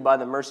begging you by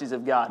the mercies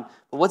of God.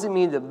 But what's it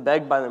mean to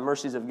beg by the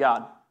mercies of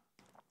God?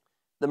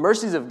 The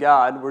mercies of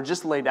God were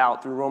just laid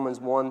out through Romans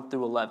 1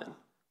 through 11.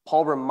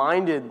 Paul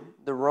reminded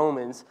the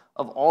Romans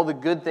of all the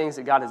good things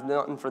that God has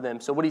done for them.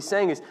 So what he's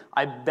saying is,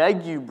 I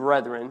beg you,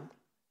 brethren,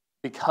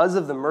 because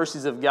of the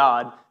mercies of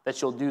God,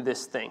 that you'll do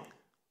this thing.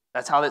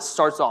 That's how that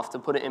starts off, to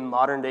put it in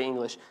modern day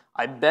English.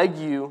 I beg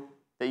you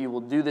that you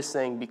will do this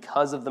thing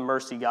because of the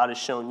mercy God has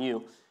shown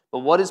you. But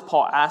what is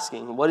Paul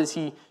asking? What is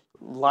he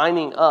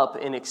lining up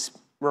and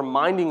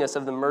reminding us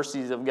of the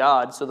mercies of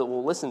God so that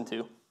we'll listen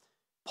to?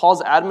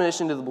 Paul's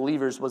admonition to the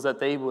believers was that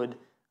they would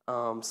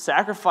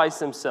sacrifice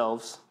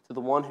themselves to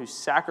the one who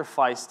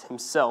sacrificed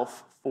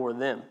himself for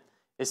them.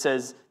 It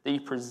says that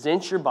you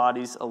present your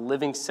bodies a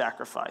living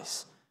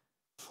sacrifice.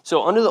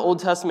 So under the Old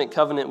Testament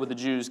covenant with the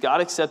Jews,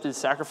 God accepted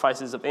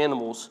sacrifices of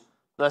animals,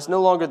 but that's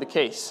no longer the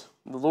case.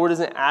 The Lord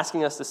isn't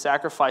asking us to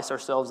sacrifice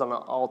ourselves on an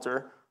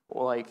altar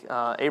like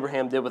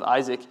Abraham did with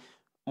Isaac.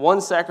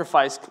 One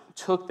sacrifice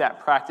took that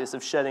practice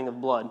of shedding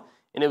of blood,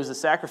 and it was the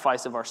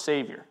sacrifice of our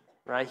Savior.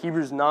 Right?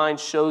 Hebrews 9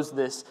 shows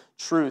this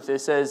truth. It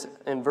says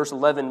in verse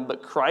 11,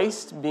 but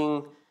Christ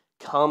being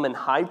come and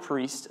high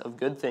priest of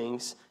good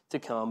things to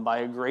come by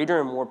a greater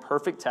and more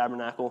perfect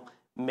tabernacle,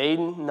 made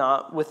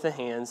not with the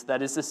hands,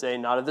 that is to say,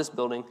 not of this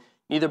building,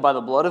 neither by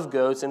the blood of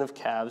goats and of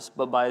calves,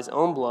 but by his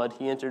own blood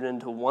he entered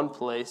into one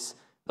place,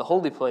 the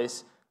holy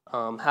place,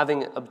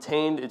 having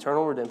obtained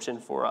eternal redemption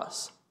for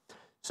us.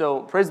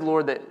 So praise the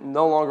Lord that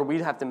no longer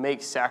we'd have to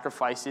make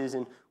sacrifices,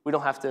 and we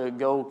don't have to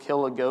go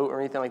kill a goat or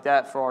anything like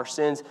that for our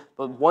sins,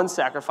 but one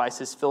sacrifice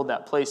has filled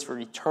that place for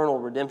eternal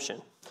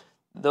redemption.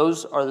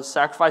 Those are the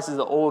sacrifices of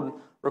the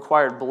old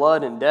required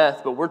blood and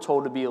death, but we're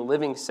told to be a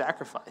living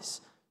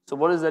sacrifice. So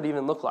what does that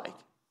even look like?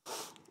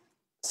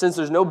 Since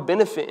there's no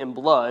benefit in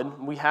blood,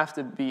 we have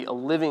to be a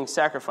living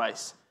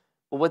sacrifice.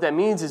 But what that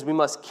means is we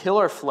must kill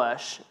our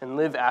flesh and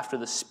live after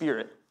the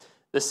Spirit.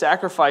 The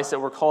sacrifice that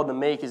we're called to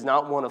make is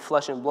not one of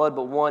flesh and blood,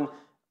 but one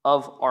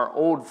of our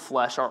old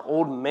flesh, our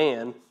old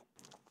man.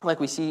 Like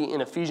we see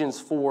in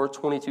Ephesians 4,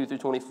 22 through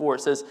 24,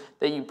 it says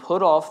that you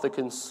put off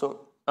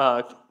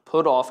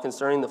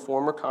concerning the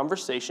former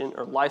conversation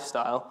or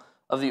lifestyle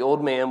of the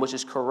old man, which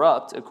is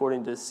corrupt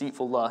according to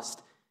deceitful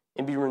lust,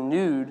 and be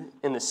renewed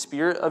in the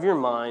spirit of your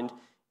mind,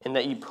 and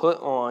that you put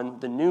on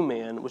the new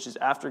man, which is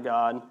after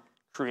God,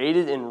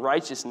 created in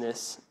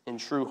righteousness and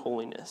true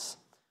holiness.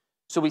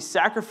 So we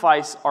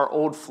sacrifice our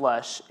old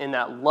flesh and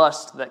that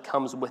lust that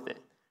comes with it.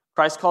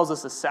 Christ calls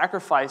us to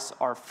sacrifice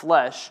our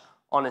flesh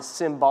on a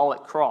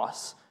symbolic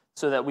cross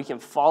so that we can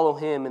follow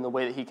him in the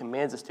way that he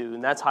commands us to.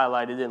 And that's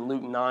highlighted in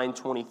Luke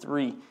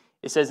 9:23.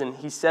 It says, and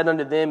he said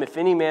unto them, if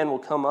any man will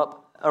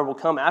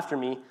come after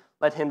me,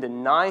 let him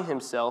deny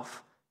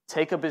himself,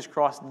 take up his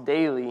cross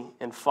daily,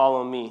 and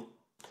follow me.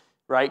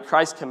 Right?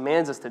 Christ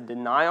commands us to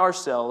deny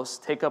ourselves,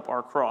 take up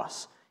our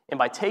cross. And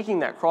by taking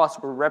that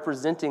cross, we're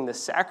representing the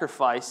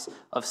sacrifice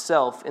of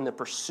self in the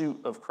pursuit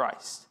of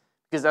Christ.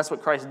 Because that's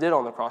what Christ did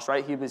on the cross,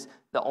 right? He was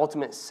the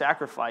ultimate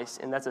sacrifice,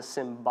 and that's a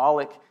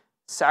symbolic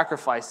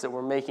sacrifice that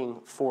we're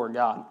making for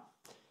God.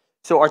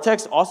 So our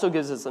text also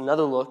gives us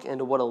another look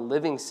into what a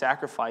living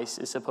sacrifice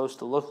is supposed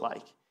to look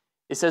like.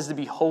 It says to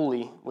be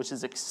holy, which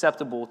is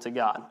acceptable to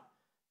God.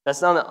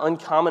 That's not an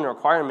uncommon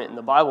requirement in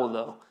the Bible,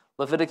 though.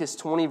 Leviticus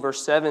 20,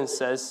 verse 7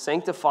 says,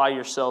 sanctify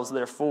yourselves,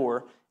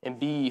 therefore, and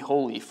be ye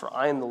holy, for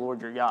I am the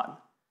Lord your God.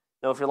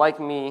 Now, if you're like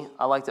me,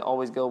 I like to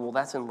always go, well,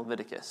 that's in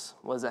Leviticus.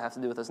 What does that have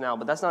to do with us now?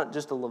 But that's not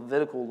just a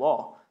Levitical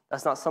law.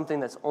 That's not something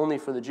that's only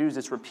for the Jews.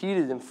 It's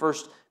repeated in 1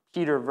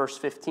 Peter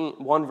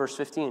 1, verse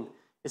 15.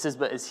 It says,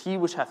 but as he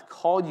which hath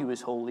called you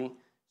is holy,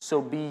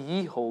 so be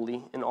ye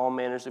holy in all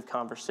manners of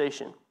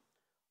conversation.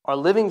 Our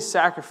living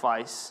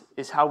sacrifice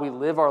is how we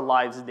live our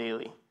lives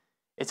daily.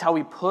 It's how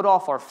we put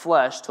off our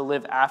flesh to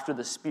live after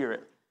the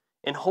Spirit.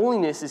 And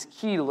holiness is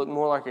key to look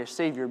more like our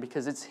Savior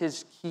because it's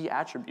his key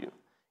attribute.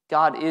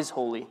 God is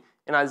holy.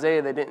 In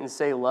Isaiah, they didn't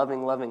say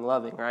loving, loving,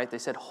 loving, right? They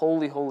said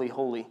holy, holy,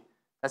 holy.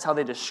 That's how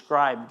they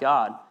describe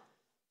God.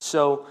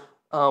 So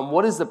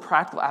what is the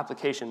practical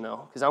application,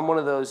 though? Because I'm one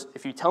of those,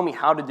 if you tell me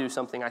how to do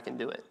something, I can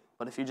do it.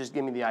 But if you just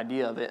give me the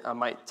idea of it, I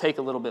might take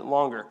a little bit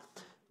longer.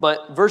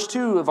 But verse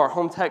 2 of our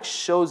home text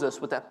shows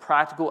us what that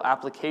practical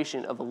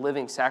application of a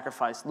living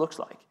sacrifice looks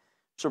like.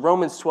 So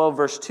Romans 12,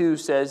 verse 2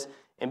 says,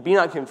 And be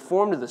not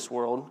conformed to this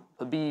world,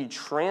 but be ye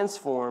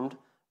transformed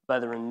by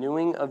the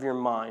renewing of your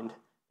mind,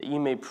 that ye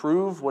may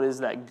prove what is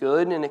that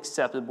good and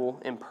acceptable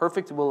and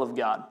perfect will of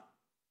God.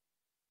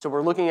 So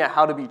we're looking at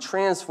how to be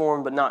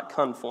transformed but not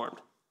conformed.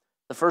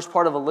 The first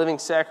part of a living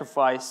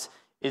sacrifice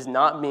is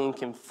not being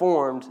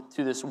conformed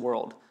to this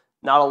world,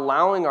 not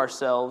allowing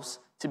ourselves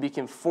to be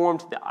conformed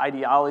to the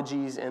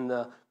ideologies and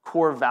the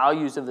core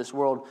values of this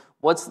world.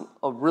 What's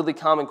a really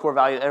common core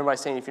value that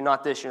everybody's saying? If you're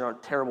not this, you're a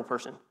terrible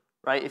person,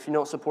 right? If you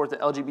don't support the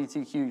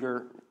LGBTQ,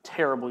 you're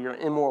terrible, you're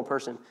an immoral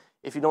person.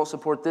 If you don't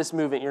support this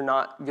movement, you're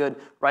not good,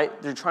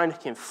 right? They're trying to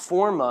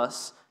conform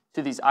us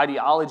to these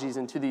ideologies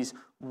and to these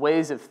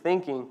ways of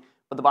thinking,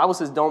 but the Bible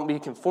says don't be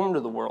conformed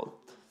to the world.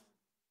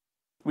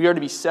 We are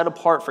to be set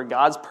apart for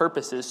God's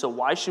purposes, so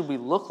why should we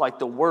look like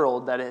the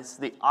world that is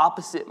the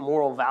opposite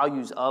moral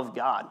values of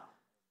God?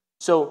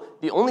 So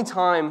the only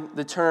time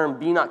the term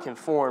be not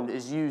conformed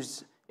is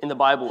used in the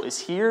Bible is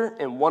here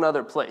and one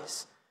other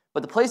place.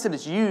 But the place that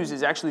it's used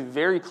is actually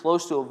very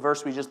close to a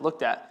verse we just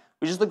looked at.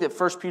 We just looked at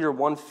 1 Peter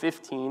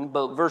 1:15,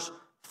 but verse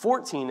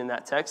 14 in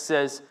that text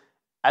says,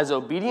 as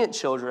obedient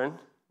children,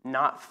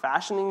 not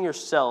fashioning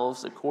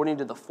yourselves according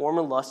to the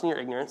former lust in your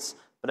ignorance,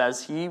 but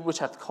as he which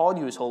hath called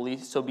you is holy,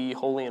 so be ye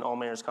holy in all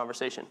manners of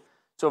conversation.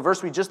 So a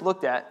verse we just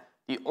looked at,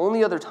 the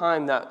only other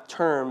time that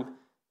term,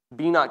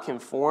 be not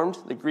conformed,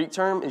 the Greek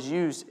term is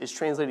used, is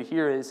translated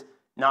here as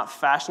not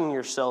fashioning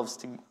yourselves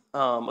to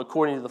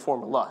according to the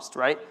former lust,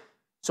 right?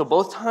 So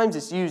both times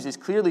it's used, it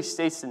clearly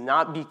states to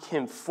not be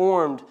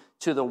conformed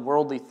to the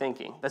worldly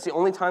thinking. That's the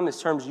only time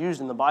this term is used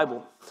in the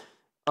Bible.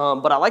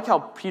 But I like how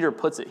Peter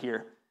puts it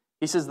here.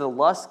 He says the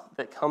lust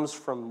that comes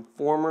from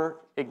former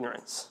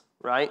ignorance,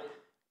 right?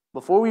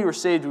 Before we were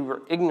saved, we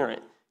were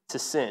ignorant to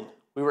sin.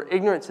 We were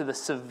ignorant to the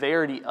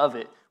severity of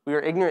it. We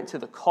were ignorant to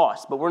the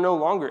cost, but we're no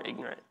longer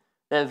ignorant.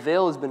 That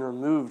veil has been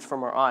removed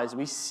from our eyes.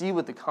 We see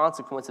what the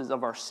consequences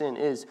of our sin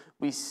is.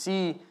 We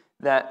see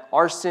that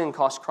our sin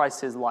cost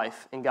Christ his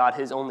life and God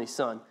his only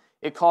Son.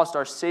 It cost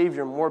our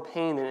Savior more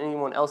pain than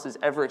anyone else has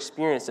ever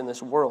experienced in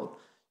this world.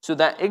 So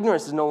that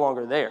ignorance is no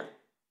longer there.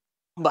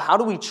 But how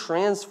do we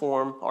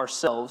transform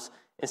ourselves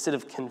instead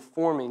of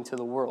conforming to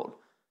the world?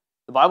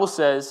 The Bible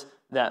says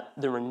that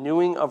the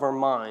renewing of our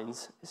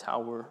minds is how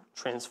we're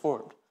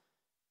transformed.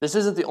 This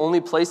isn't the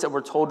only place that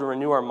we're told to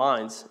renew our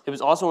minds. It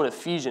was also in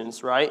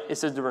Ephesians, right? It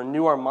says to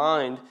renew our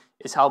mind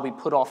is how we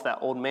put off that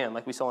old man,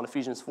 like we saw in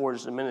Ephesians 4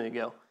 just a minute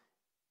ago.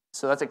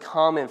 So that's a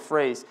common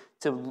phrase.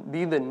 To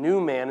be the new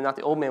man and not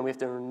the old man, we have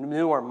to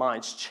renew our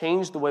minds,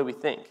 change the way we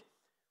think.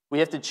 We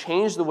have to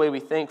change the way we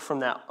think from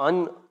that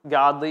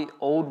ungodly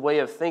old way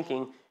of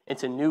thinking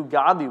into new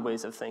godly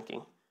ways of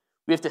thinking.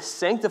 We have to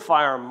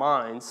sanctify our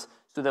minds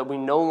so that we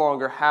no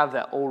longer have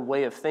that old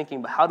way of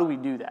thinking. But how do we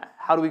do that?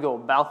 How do we go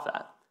about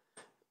that?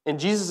 In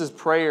Jesus'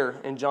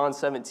 prayer in John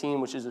 17,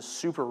 which is a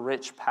super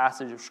rich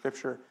passage of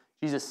Scripture,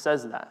 Jesus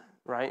says that,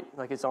 right?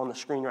 Like it's on the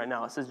screen right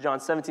now. It says, John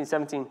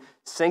 17:17,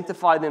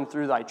 sanctify them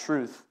through thy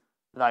truth.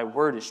 Thy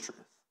word is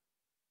truth.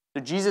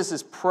 So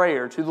Jesus'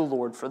 prayer to the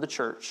Lord for the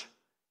church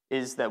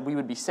is that we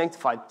would be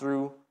sanctified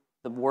through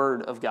the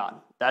word of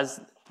God.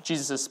 That's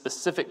Jesus'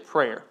 specific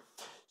prayer.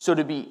 So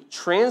to be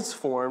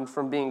transformed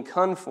from being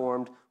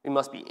conformed, we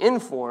must be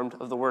informed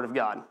of the word of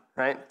God,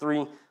 right?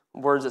 3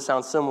 words that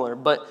sound similar.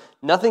 But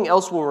nothing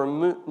else will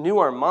renew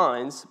our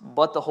minds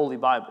but the Holy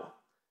Bible.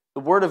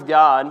 The word of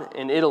God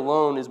and it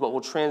alone is what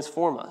will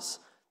transform us.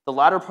 The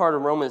latter part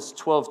of Romans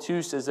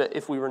 12:2 says that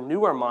if we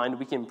renew our mind,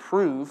 we can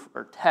prove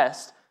or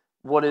test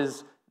what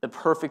is the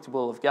perfect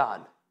will of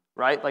God,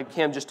 right? Like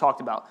Cam just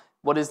talked about.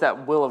 What is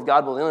that will of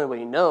God? Well, the only way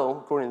you know,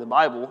 according to the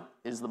Bible,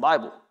 is the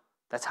Bible.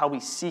 That's how we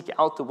seek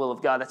out the will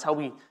of God. That's how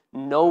we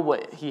know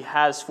what he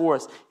has for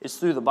us is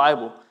through the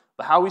Bible.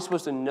 But how are we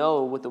supposed to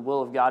know what the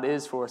will of God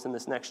is for us in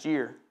this next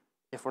year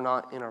if we're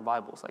not in our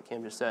Bibles, like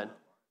Cam just said?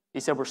 He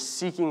said we're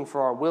seeking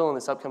for our will in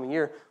this upcoming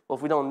year. Well,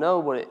 if we don't know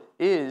what it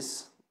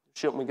is,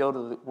 shouldn't we go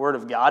to the Word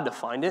of God to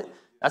find it?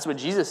 That's what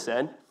Jesus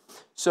said.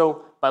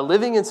 So by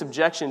living in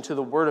subjection to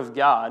the Word of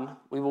God,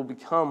 we will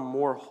become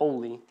more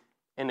holy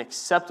and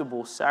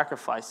acceptable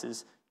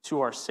sacrifices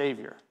to our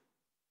Savior.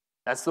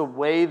 That's the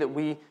way that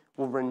we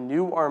will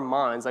renew our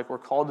minds, like we're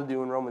called to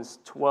do in Romans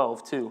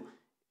 12 too,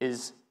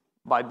 is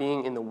by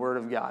being in the Word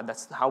of God.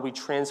 That's how we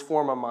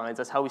transform our minds.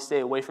 That's how we stay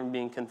away from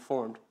being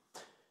conformed.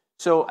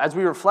 So as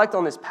we reflect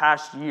on this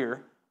past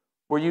year,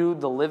 were you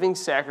the living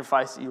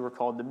sacrifice that you were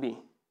called to be?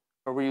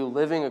 Or were you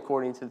living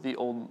according to the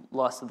old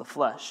lust of the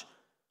flesh?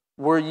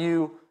 Were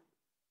you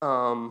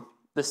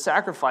the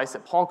sacrifice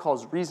that Paul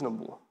calls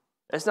reasonable?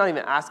 It's not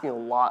even asking a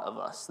lot of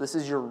us. This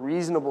is your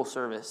reasonable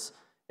service.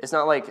 It's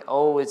not like,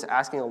 oh, it's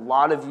asking a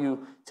lot of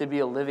you to be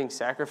a living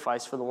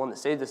sacrifice for the one that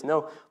saved us.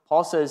 No,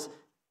 Paul says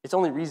it's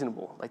only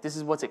reasonable. Like this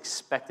is what's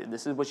expected.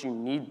 This is what you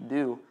need to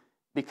do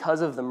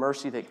because of the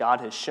mercy that God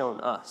has shown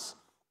us.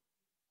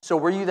 So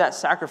were you that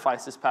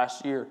sacrifice this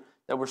past year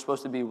that we're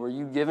supposed to be? Were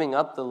you giving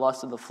up the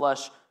lust of the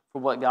flesh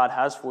for what God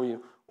has for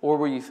you? Or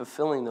were you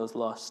fulfilling those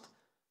lusts?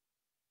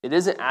 It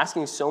isn't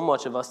asking so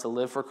much of us to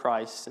live for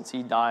Christ since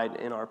he died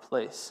in our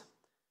place.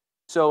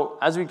 So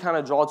as we kind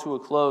of draw to a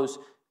close,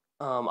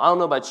 I don't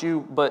know about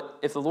you, but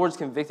if the Lord's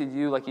convicted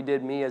you like he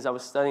did me as I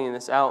was studying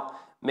this out,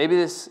 maybe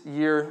this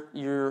year,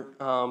 your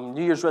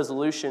New Year's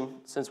resolution,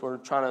 since we're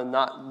trying to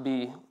not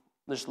be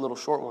just little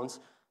short ones,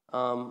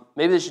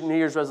 maybe this New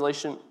Year's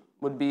resolution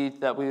would be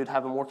that we would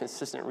have a more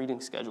consistent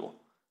reading schedule.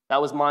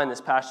 That was mine this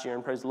past year,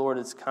 and praise the Lord,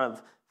 it's kind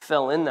of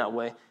fell in that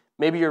way.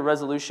 Maybe your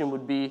resolution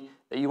would be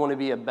that you want to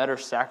be a better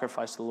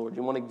sacrifice to the Lord.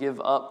 You want to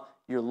give up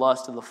your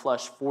lust of the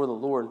flesh for the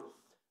Lord.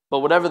 But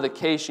whatever the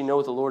case, you know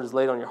what the Lord has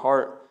laid on your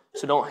heart.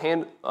 So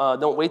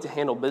don't wait to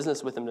handle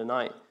business with him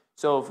tonight.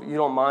 So if you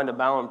don't mind a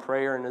bow in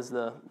prayer, and as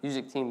the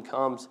music team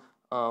comes,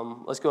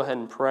 let's go ahead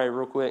and pray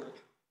real quick.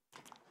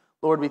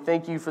 Lord, we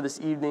thank you for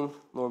this evening.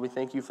 Lord, we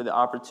thank you for the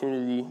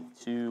opportunity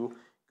to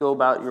go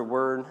about your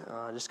word,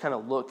 just kind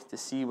of look to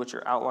see what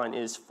your outline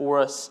is for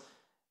us.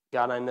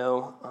 God, I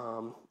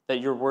know that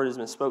your word has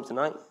been spoke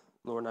tonight.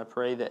 Lord, I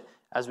pray that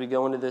as we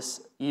go into this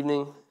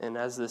evening and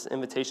as this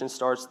invitation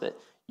starts, that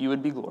you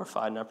would be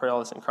glorified. And I pray all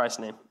this in Christ's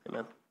name.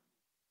 Amen.